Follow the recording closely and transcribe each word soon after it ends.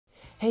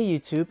Hey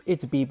YouTube,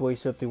 it's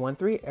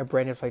BBOY0313, a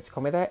brand new flight to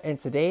call me that, and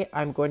today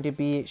I'm going to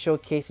be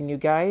showcasing you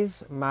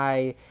guys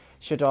my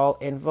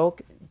Shaddoll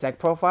Invoked deck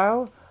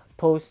profile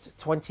post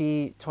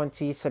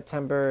 2020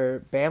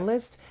 September ban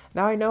list.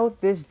 Now I know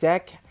this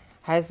deck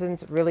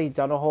hasn't really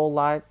done a whole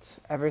lot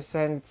ever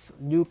since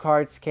new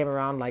cards came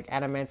around like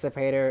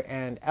Emancipator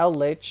and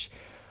Lich.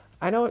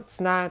 I know it's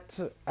not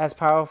as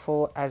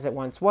powerful as it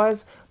once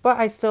was, but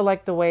I still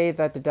like the way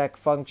that the deck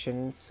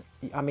functions.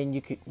 I mean,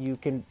 you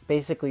can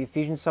basically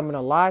fusion summon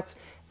a lot,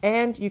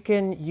 and you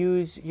can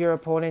use your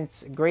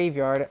opponent's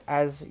graveyard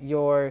as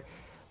your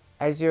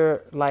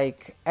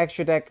like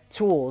extra deck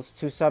tools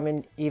to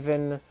summon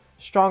even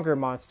stronger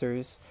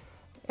monsters.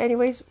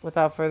 Anyways,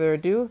 without further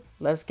ado,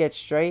 let's get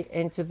straight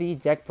into the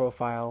deck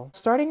profile.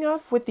 Starting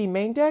off with the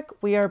main deck,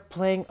 we are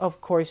playing,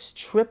 of course,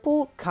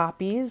 triple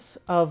copies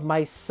of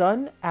my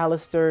son,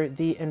 Alistair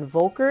the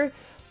Invoker.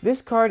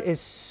 This card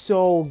is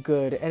so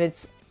good, and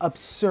it's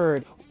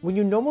absurd. When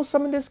you normal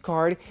summon this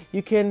card,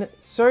 you can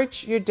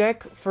search your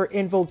deck for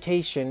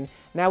Invocation.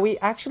 Now, we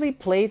actually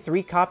play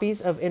 3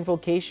 copies of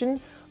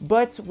Invocation,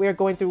 but we're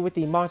going through with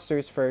the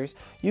monsters first.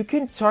 You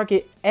can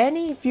target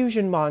any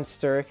fusion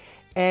monster,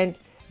 and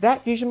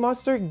that fusion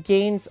monster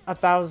gains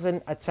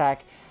 1000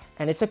 attack,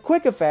 and it's a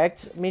quick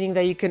effect, meaning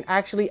that you can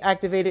actually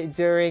activate it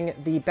during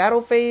the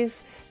battle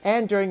phase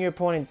and during your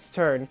opponent's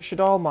turn.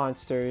 Shaddoll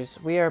monsters,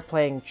 we are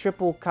playing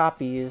triple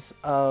copies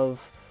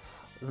of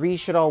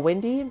Shaddoll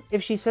Windy.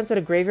 If she's sent to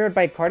the graveyard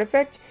by card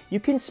effect, you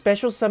can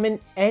special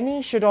summon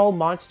any Shaddoll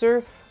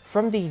monster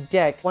from the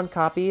deck. 1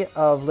 copy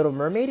of Little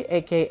Mermaid,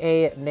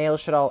 aka Nail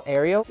Shaddoll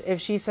Ariel.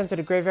 If she's sent to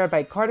the graveyard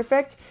by card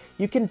effect,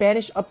 you can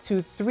banish up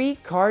to 3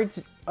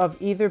 cards of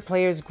either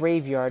player's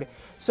graveyard.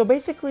 So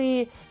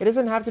basically, it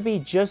doesn't have to be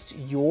just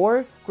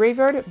your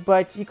graveyard,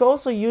 but you can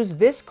also use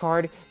this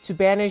card to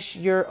banish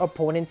your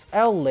opponent's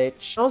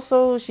Lich.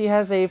 Also, she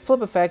has a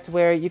flip effect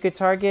where you could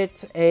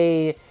target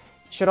a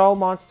Shaddoll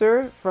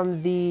monster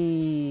from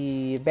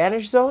the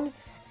banish zone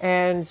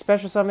and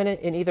special summon it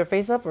in either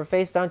face up or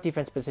face down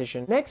defense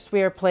position. Next,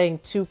 we are playing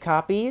 2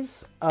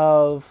 copies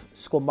of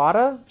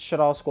Squamata,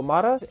 Shaddoll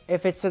Squamata.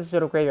 If it's sent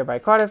to the graveyard by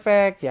card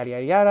effect, yada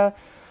yada yada,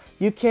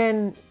 you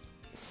can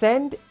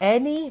send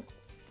any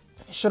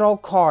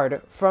Shaddoll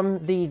card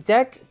from the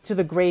deck to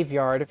the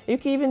graveyard. You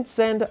can even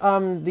send the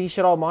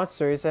Shaddoll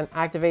monsters and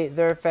activate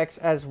their effects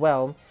as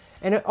well.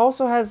 And it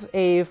also has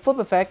a flip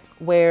effect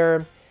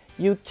where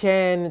you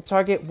can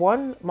target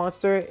 1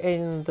 monster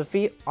in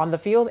the on the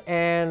field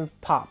and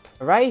pop.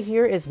 Right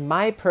here is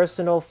my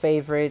personal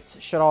favorite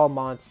Shaddoll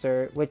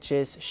monster, which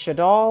is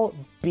Shaddoll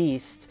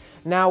Beast.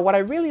 Now, what I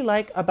really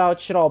like about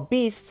Shaddoll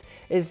Beast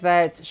is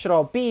that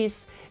Shaddoll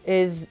Beast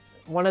is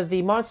one of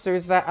the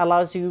monsters that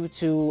allows you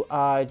to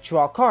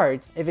draw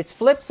cards. If it's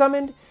flip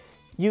summoned,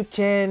 you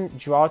can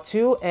draw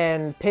 2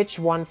 and pitch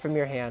 1 from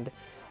your hand.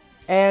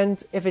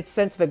 And if it's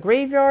sent to the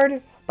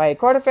graveyard by a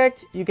card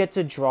effect, you get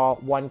to draw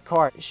 1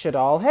 card.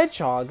 Shaddoll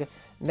Hedgehog.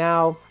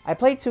 Now, I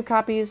played 2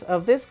 copies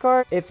of this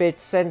card. If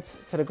it's sent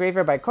to the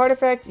graveyard by card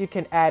effect, you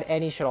can add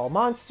any Shaddoll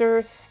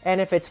monster.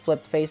 And if it's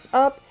flipped face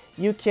up,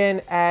 you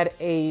can add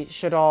a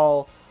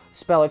Shaddoll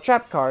spell or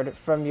trap card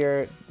from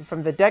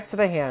the deck to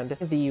the hand.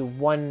 The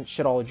 1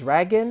 Shaddoll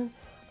Dragon.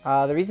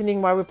 The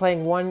reasoning why we're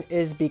playing 1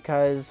 is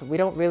because we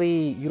don't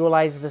really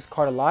utilize this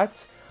card a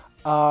lot.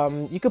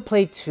 You could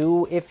play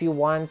 2 if you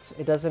want.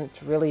 It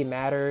doesn't really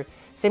matter.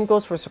 Same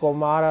goes for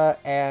Squamata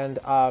and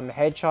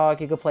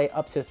Hedgehog. You could play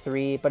up to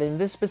 3, but in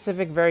this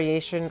specific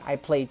variation, I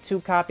played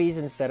 2 copies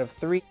instead of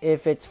 3.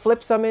 If it's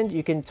flip summoned,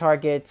 you can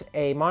target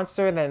a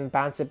monster and then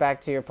bounce it back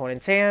to your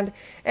opponent's hand.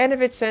 And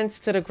if it's sent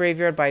to the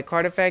graveyard by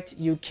card effect,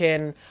 you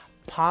can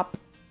pop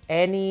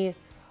any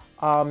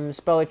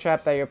spell or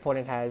trap that your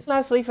opponent has.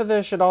 Lastly, for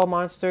the Shaddoll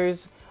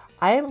monsters,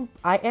 I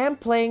am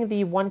playing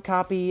the 1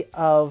 copy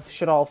of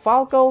Shaddoll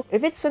Falco.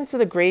 If it's sent to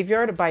the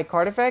graveyard by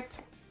card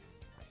effect,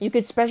 you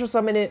could special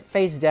summon it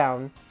face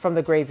down from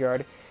the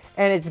graveyard.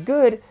 And it's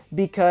good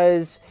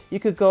because you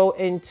could go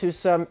into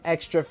some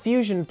extra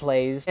fusion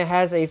plays. It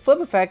has a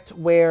flip effect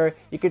where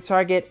you could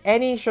target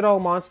any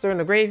Shaddoll monster in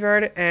the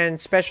graveyard and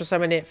special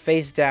summon it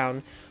face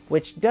down,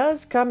 which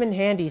does come in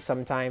handy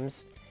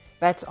sometimes.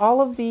 That's all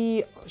of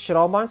the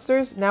Shaddoll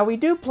monsters. Now, we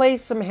do play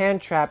some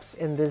hand traps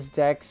in this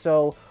deck,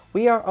 so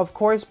we are, of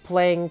course,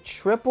 playing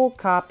triple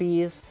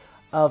copies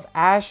of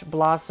Ash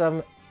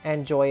Blossom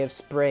and Joy of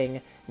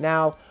Spring.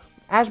 Now,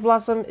 Ash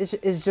Blossom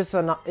is just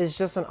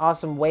an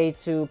awesome way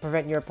to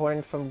prevent your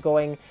opponent from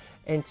going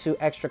into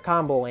extra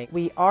comboing.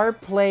 We are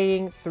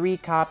playing 3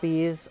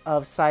 copies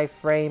of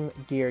Psyframe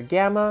Gear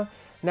Gamma.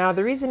 Now,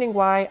 the reasoning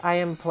why I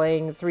am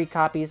playing 3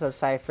 copies of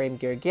Psyframe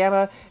Gear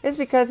Gamma is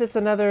because it's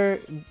another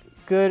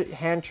good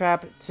hand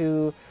trap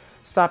to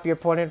stop your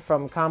opponent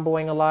from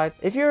comboing a lot.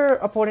 If your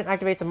opponent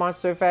activates a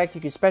monster effect,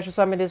 you can special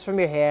summon this from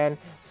your hand,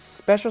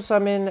 special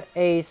summon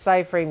a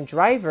Psyframe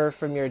Driver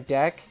from your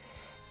deck,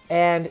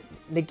 and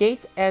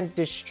negate and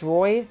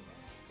destroy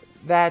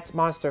that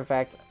monster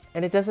effect.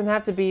 And it doesn't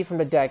have to be from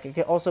the deck. It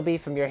can also be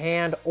from your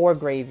hand or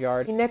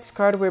graveyard. The next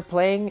card we're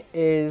playing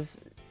is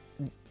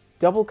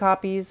double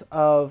copies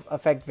of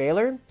Effect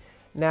Veiler.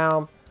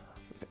 Now,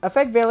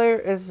 Effect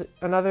Veiler is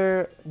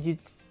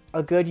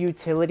a good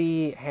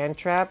utility hand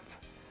trap.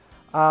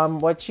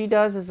 What she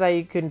does is that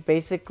you can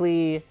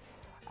basically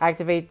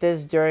activate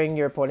this during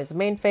your opponent's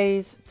main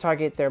phase,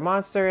 target their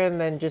monster, and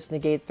then just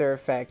negate their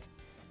effect.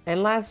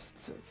 And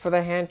last, for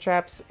the hand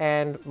traps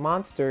and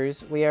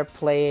monsters, we are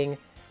playing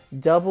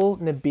double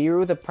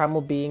Nibiru, the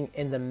Primal Being,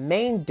 in the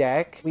main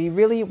deck. We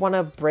really want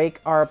to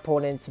break our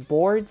opponent's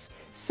boards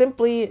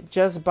simply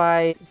just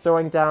by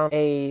throwing down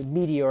a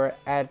meteor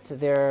at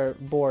their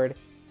board.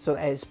 So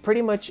that is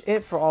pretty much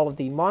it for all of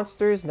the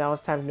monsters. Now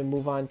it's time to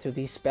move on to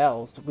the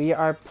spells. We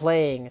are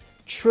playing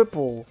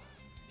triple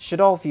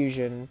Shaddoll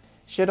Fusion.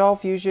 Shaddoll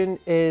Fusion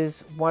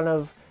is one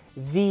of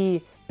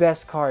the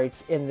best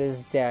cards in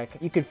this deck.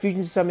 You could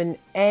fusion summon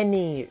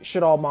any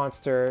Shaddoll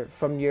monster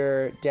from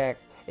your deck.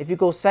 If you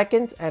go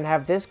second and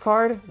have this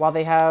card, while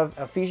they have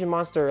a fusion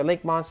monster, a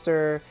link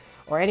monster,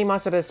 or any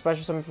monster that's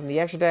special summoned from the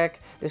extra deck,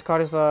 this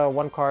card is a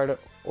 1-card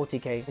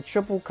OTK.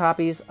 Triple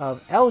copies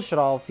of El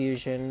Shaddoll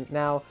Fusion.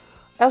 Now,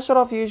 El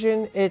Shaddoll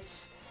Fusion,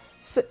 it's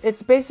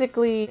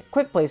basically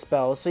quick play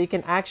spells, so you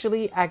can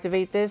actually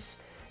activate this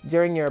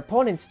during your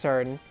opponent's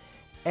turn.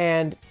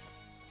 And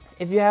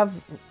if you have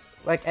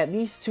like at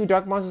least 2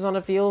 dark monsters on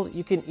the field,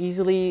 you can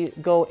easily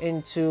go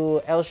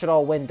into El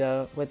Shaddoll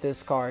window with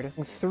this card.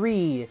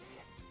 3.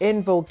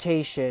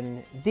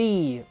 Invocation,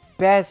 the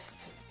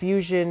best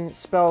fusion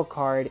spell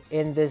card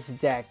in this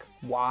deck.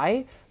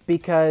 Why?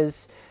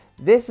 Because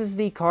this is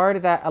the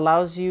card that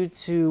allows you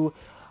to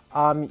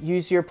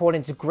use your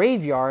opponent's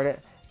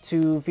graveyard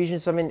to fusion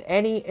summon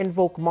any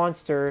invoke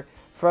monster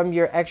from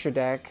your extra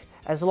deck,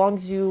 as long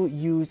as you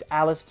use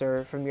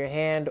Alistair from your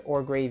hand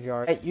or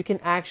graveyard. You can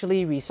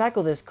actually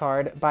recycle this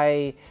card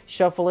by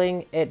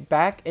shuffling it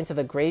back into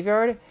the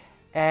graveyard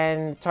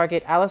and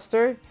target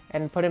Alistair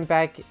and put him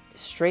back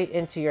straight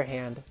into your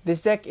hand.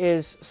 This deck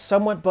is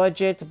somewhat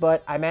budget,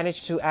 but I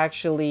managed to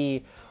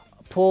actually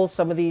pull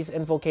some of these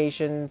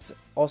invocations.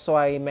 Also,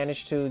 I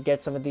managed to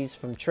get some of these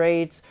from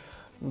trades.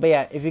 But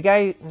yeah, if you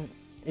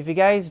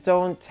guys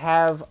don't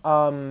have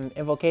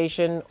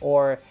invocation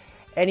or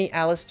any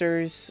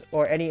Alistairs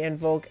or any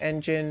invoke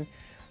engine,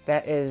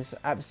 that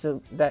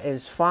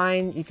is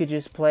fine. You could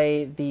just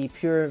play the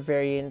pure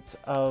variant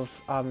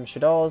of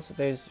Shaddolls.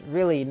 There's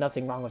really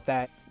nothing wrong with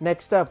that.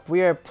 Next up,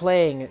 we are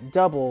playing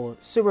double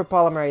Super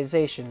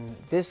Polymerization.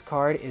 This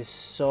card is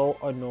so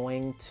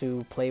annoying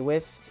to play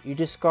with. You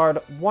discard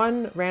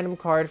 1 random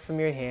card from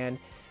your hand,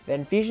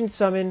 then fusion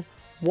summon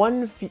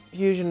 1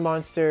 fusion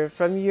monster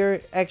from your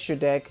extra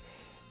deck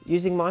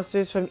using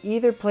monsters from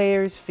either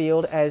player's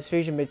field as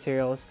fusion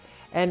materials.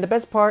 And the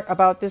best part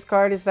about this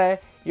card is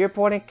that your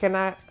opponent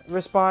cannot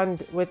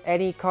respond with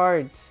any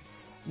cards,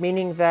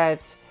 meaning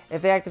that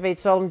if they activate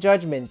Solemn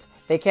Judgment,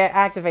 they can't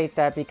activate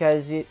that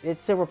because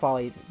it's Super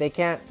Poly. They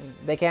can't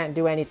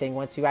do anything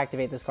once you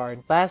activate this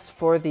card. Last,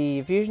 for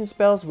the fusion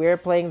spells, we are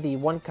playing the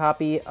 1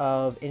 copy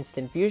of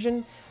Instant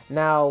Fusion.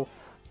 Now,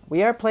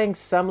 we are playing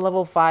some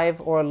level 5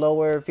 or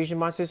lower fusion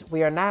monsters.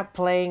 We are not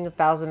playing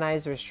Thousand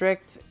Eyes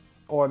Restrict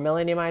or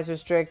Millennium Eyes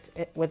Restrict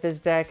with this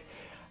deck.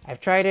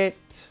 I've tried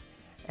it,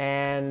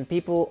 and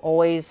people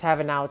always have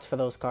an out for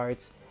those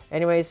cards.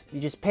 Anyways, you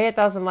just pay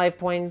 1,000 life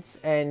points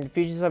and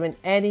fusion summon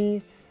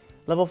any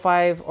level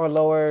 5 or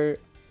lower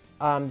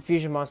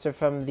fusion monster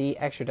from the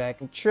extra deck.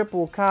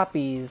 Triple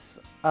copies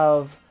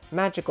of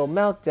Magical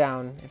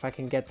Meltdown, if I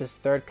can get this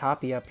 3rd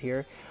copy up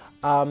here.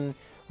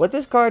 What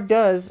this card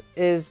does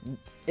is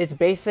it's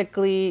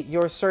basically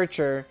your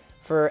searcher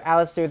for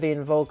Alistair the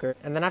Invoker.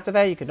 And then after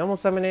that, you can normal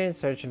summon it,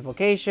 search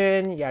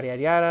Invocation, yada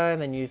yada yada,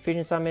 and then you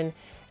fusion summon.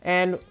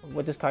 And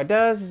what this card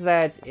does is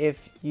that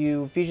if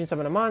you fusion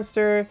summon a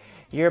monster,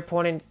 your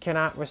opponent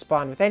cannot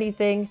respond with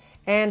anything,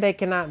 and they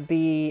cannot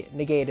be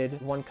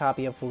negated. 1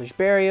 copy of Foolish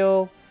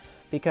Burial,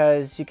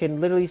 because you can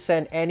literally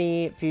send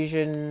any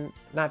Shaddoll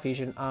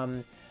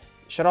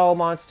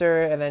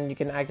monster, and then you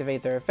can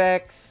activate their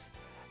effects.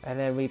 And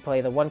then we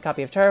play the 1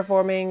 copy of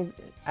Terraforming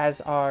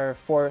as our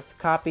 4th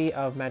copy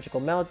of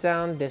Magical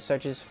Meltdown. This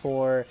searches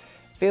for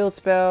field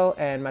spell,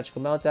 and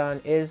Magical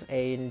Meltdown is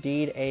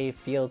indeed a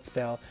field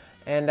spell.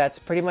 And that's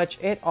pretty much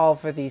it all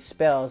for these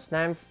spells.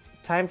 Now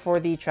time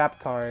for the trap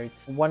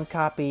cards. 1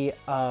 copy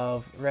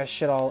of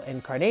Shaddoll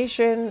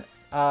Incarnation.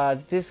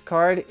 This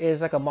card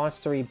is like a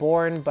Monster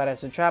Reborn, but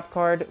as a trap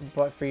card,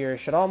 but for your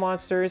Shaddoll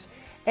monsters.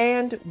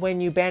 And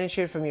when you banish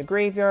it from your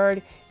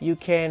graveyard, you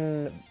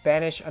can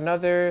banish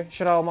another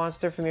Shaddoll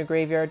monster from your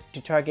graveyard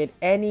to target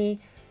any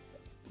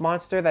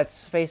monster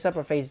that's face up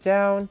or face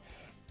down.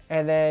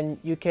 And then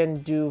you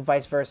can do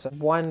vice versa.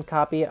 1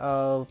 copy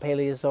of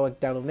Paleozoic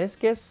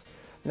Dilumiscus.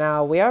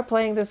 Now, we are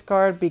playing this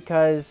card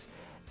because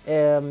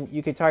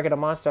you can target a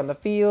monster on the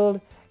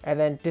field and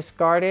then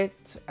discard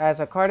it as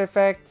a card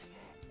effect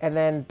and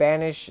then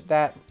banish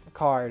that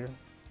card.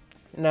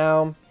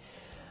 Now,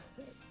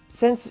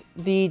 since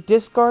the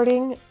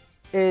discarding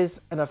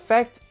is an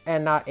effect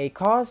and not a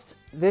cost,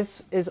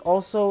 this is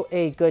also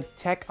a good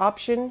tech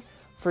option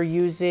for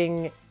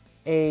using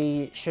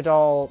a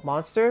Shaddoll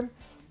monster.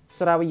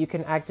 so that way you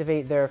can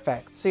activate their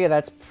effects. So yeah,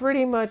 that's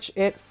pretty much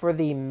it for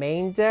the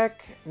main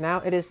deck.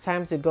 Now it is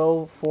time to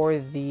go for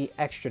the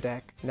extra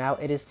deck.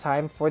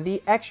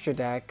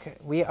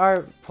 We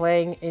are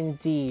playing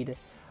indeed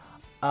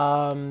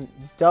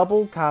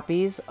double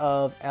copies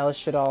of El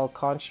Shaddoll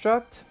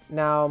Construct.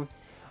 Now,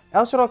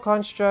 El Shaddoll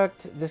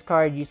Construct, this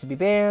card used to be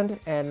banned,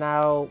 and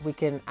now we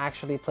can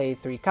actually play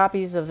 3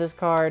 copies of this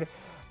card.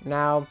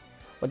 Now,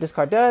 what this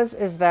card does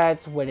is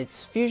that when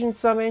it's fusion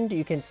summoned,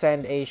 you can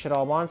send a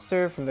Shaddoll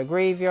monster from the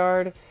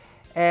graveyard,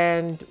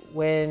 and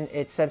when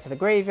it's sent to the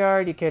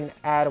graveyard, you can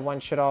add 1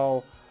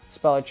 Shaddoll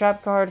spell or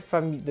trap card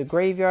from the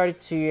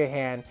graveyard to your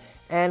hand.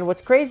 And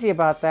what's crazy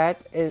about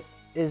that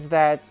is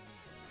that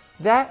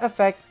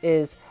effect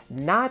is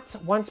not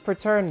once per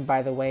turn,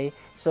 by the way.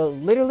 So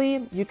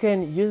literally, you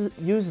can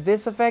use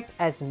this effect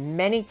as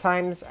many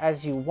times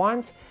as you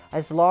want,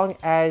 as long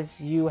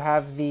as you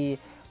have the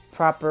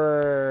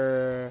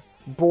proper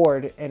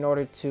board in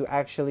order to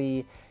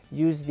actually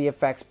use the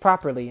effects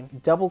properly.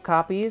 Double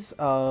copies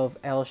of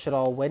El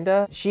Shaddoll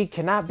Winda. She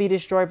cannot be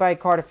destroyed by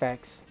card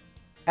effects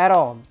at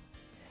all.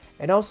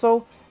 And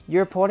also,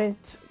 your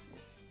opponent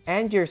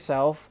and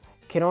yourself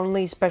can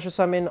only special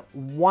summon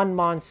 1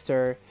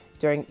 monster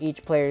during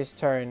each player's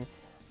turn.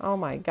 Oh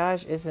my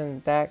gosh,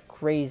 isn't that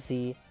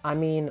crazy? I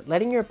mean,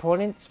 letting your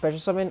opponent special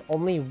summon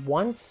only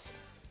once,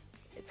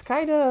 it's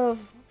kind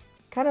of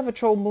a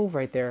troll move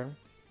right there.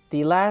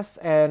 The last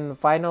and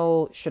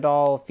final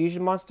Shaddoll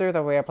fusion monster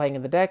that we are playing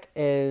in the deck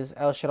is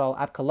El Shaddoll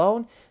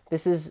Apkalone.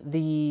 This is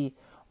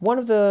one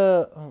of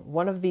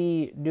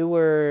the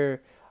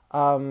newer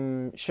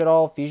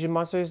Shaddoll fusion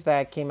monsters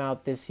that came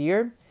out this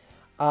year.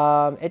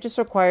 It just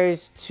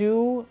requires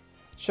 2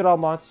 Shaddoll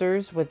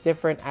monsters with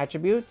different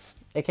attributes.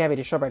 It can be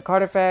destroyed by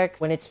card effects.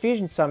 When it's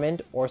fusion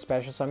summoned or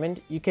special summoned,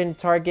 you can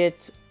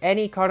target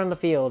any card on the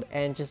field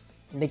and just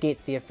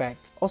negate the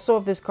effect. Also,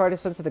 if this card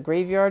is sent to the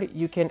graveyard,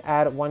 you can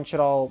add 1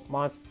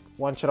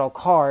 Shaddoll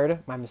card,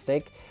 my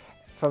mistake,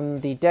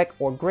 from the deck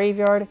or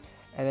graveyard,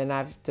 and then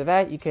after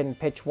that, you can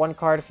pitch 1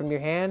 card from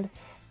your hand,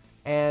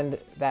 and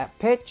that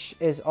pitch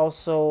is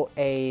also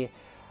a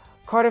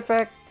card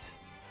effect,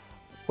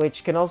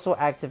 which can also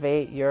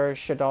activate your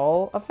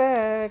Shaddoll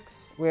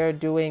effects. We are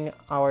doing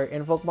our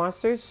Invoke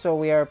monsters, so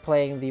we are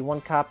playing the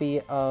 1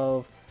 copy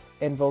of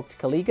Invoked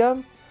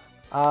Kaliga.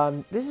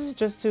 This is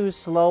just to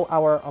slow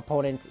our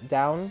opponent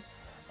down,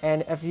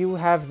 and if you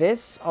have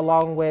this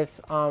along with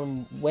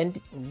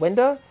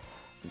Winda,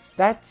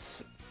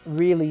 it's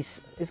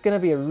gonna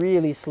be a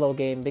really slow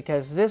game,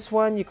 because this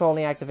one you can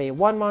only activate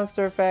 1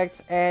 monster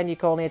effect and you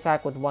can only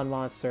attack with 1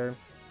 monster.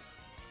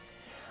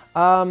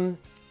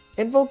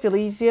 Invoked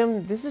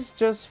Elysium, this is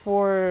just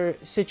for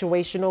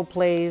situational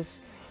plays.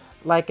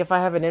 Like if I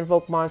have an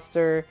Invoke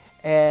monster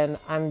and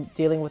I'm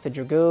dealing with a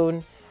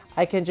Dragoon,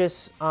 I can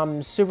just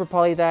super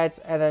poly that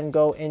and then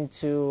go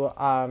into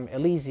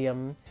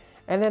Elysium.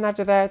 And then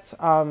after that,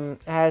 it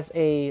has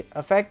a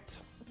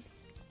effect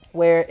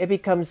where it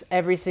becomes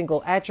every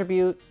single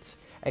attribute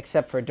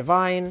except for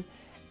Divine.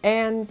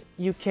 And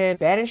you can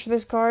banish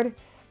this card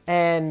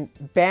and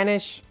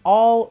banish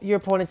all your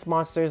opponent's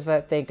monsters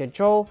that they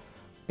control,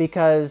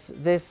 because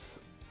this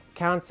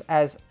counts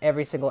as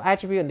every single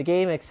attribute in the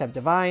game except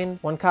Divine.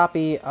 1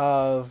 copy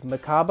of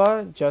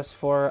Makaba just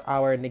for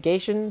our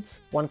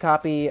negations. 1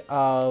 copy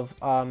of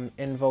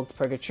Invoked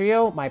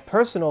Purgatrio, my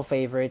personal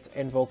favorite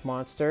Invoke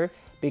monster,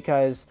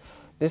 because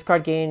this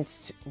card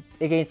gains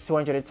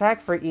 200 attack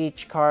for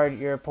each card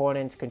your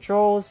opponent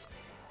controls.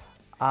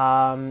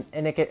 And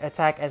it can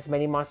attack as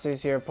many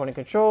monsters your opponent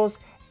controls.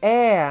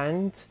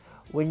 And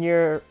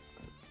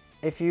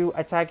if you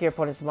attack your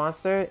opponent's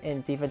monster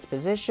in defense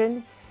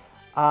position,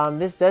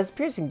 this does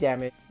piercing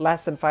damage.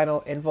 Last and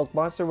final Invoke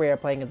monster we are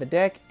playing in the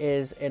deck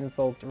is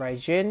Invoked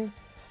Raijin.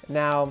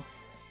 Now,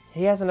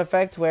 he has an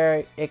effect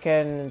where it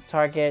can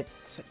target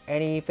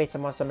any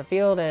face-up monster on the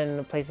field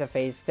and place it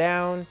face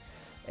down.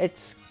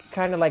 It's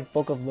kind of like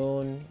Book of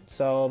Moon,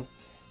 so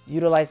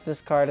utilize this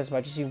card as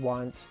much as you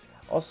want.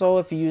 Also,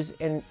 if you use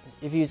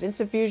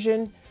Instant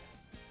Fusion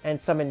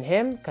and summon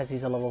him, because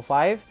he's a level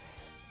 5,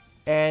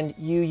 and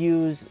you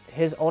use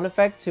his own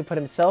effect to put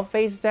himself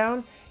face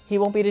down, he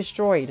won't be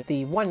destroyed.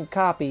 The 1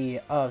 copy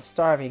of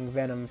Starving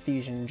Venom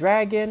Fusion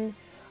Dragon.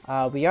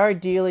 We are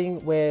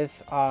dealing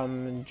with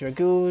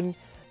Dragoon,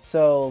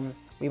 so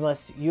we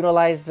must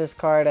utilize this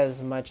card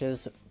as much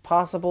as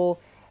possible.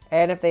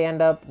 And if they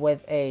end up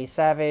with a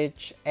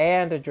Savage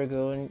and a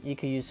Dragoon, you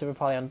can use Super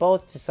Poly on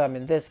both to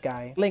summon this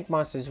guy. Link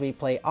monsters, we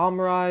play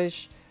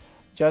Almirage,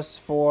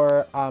 just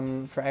for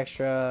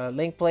extra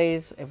link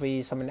plays. If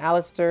we summon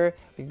Alistair,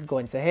 we could go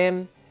into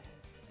him.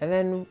 And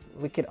then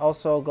we could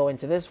also go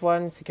into this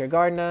one, Secure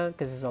Gardener,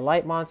 because it's a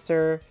light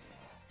monster.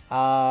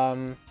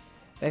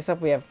 Next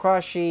up we have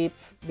Cross Sheep,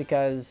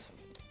 because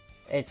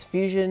its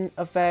fusion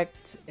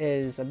effect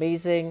is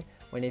amazing.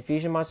 When a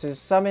fusion monster is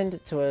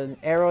summoned to an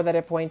arrow that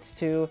it points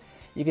to,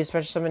 you can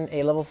special summon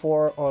a level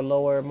 4 or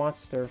lower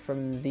monster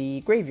from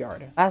the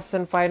graveyard. Last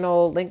and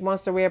final link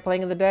monster we are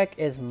playing in the deck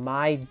is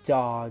my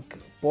dog,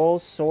 Bull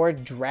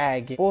Sword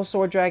Dragon. Bull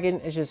Sword Dragon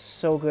is just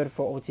so good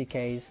for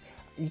OTKs.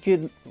 You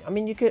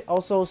could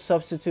also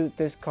substitute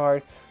this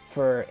card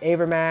for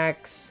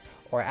Avermax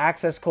or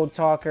Access Code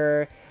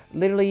Talker.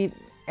 Literally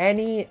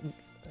any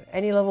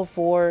level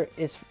 4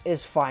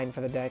 is fine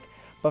for the deck.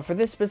 But for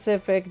this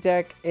specific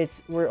deck,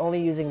 we're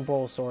only using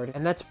Bull Sword.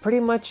 And that's pretty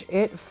much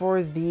it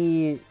for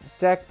the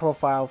deck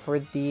profile for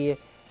the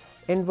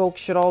Invoke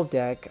Shaddoll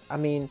deck. I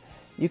mean,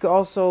 you could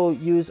also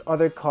use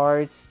other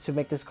cards to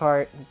make this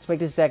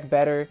deck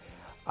better.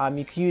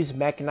 You could use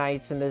Mech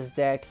Knights in this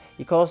deck.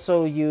 You could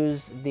also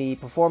use the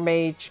Perform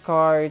Mage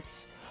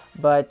cards.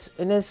 But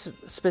in this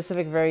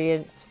specific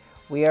variant,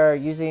 we are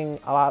using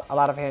a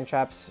lot of hand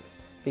traps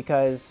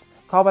because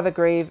Call by the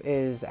Grave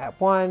is at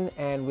 1,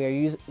 and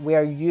we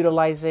are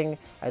utilizing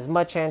as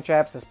much hand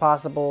traps as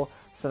possible,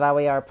 so that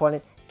way our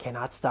opponent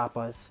cannot stop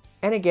us.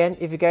 And again,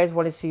 if you guys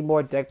want to see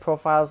more deck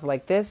profiles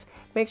like this,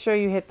 make sure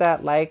you hit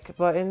that like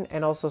button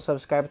and also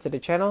subscribe to the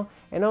channel,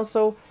 and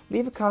also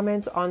leave a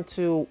comment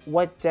onto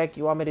what deck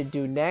you want me to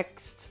do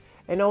next.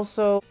 And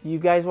also, you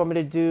guys want me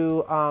to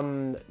do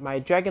my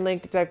Dragon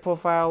Link deck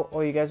profile,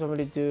 or you guys want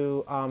me to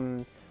do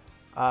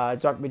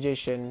Dark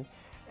Magician.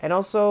 And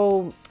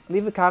also,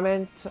 leave a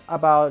comment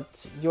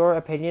about your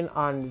opinion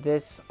on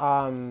this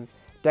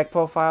deck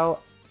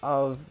profile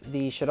of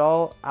the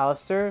Shaddoll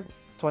Alistair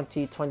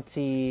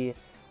 2020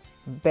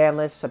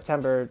 Banlist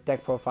September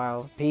deck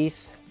profile.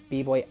 Peace,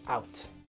 B-Boy out.